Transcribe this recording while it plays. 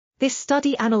This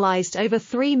study analyzed over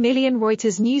 3 million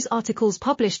Reuters news articles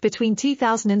published between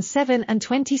 2007 and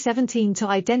 2017 to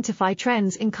identify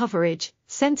trends in coverage,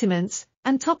 sentiments,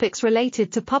 and topics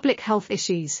related to public health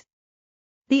issues.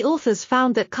 The authors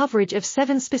found that coverage of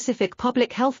 7 specific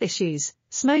public health issues,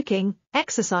 smoking,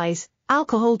 exercise,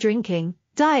 alcohol drinking,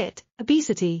 diet,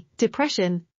 obesity,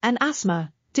 depression, and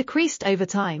asthma, decreased over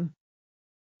time.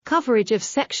 Coverage of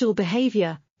sexual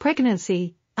behavior,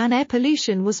 pregnancy, and air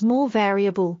pollution was more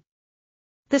variable.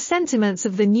 The sentiments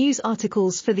of the news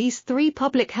articles for these 3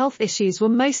 public health issues were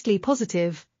mostly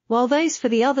positive, while those for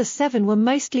the other 7 were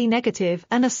mostly negative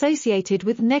and associated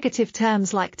with negative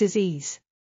terms like disease.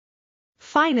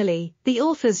 Finally, the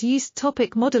authors used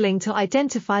topic modeling to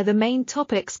identify the main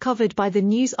topics covered by the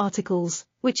news articles,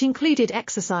 which included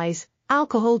exercise,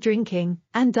 alcohol drinking,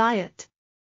 and diet.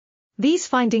 These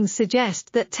findings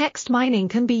suggest that text mining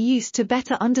can be used to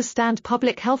better understand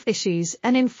public health issues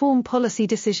and inform policy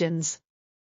decisions.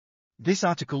 This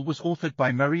article was authored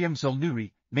by Maryam,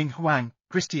 Zolnoori, Ming, Huang,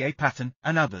 Christi, Patten,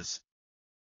 and others.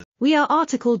 We are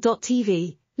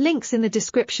RTCLTV, links in the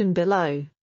description below.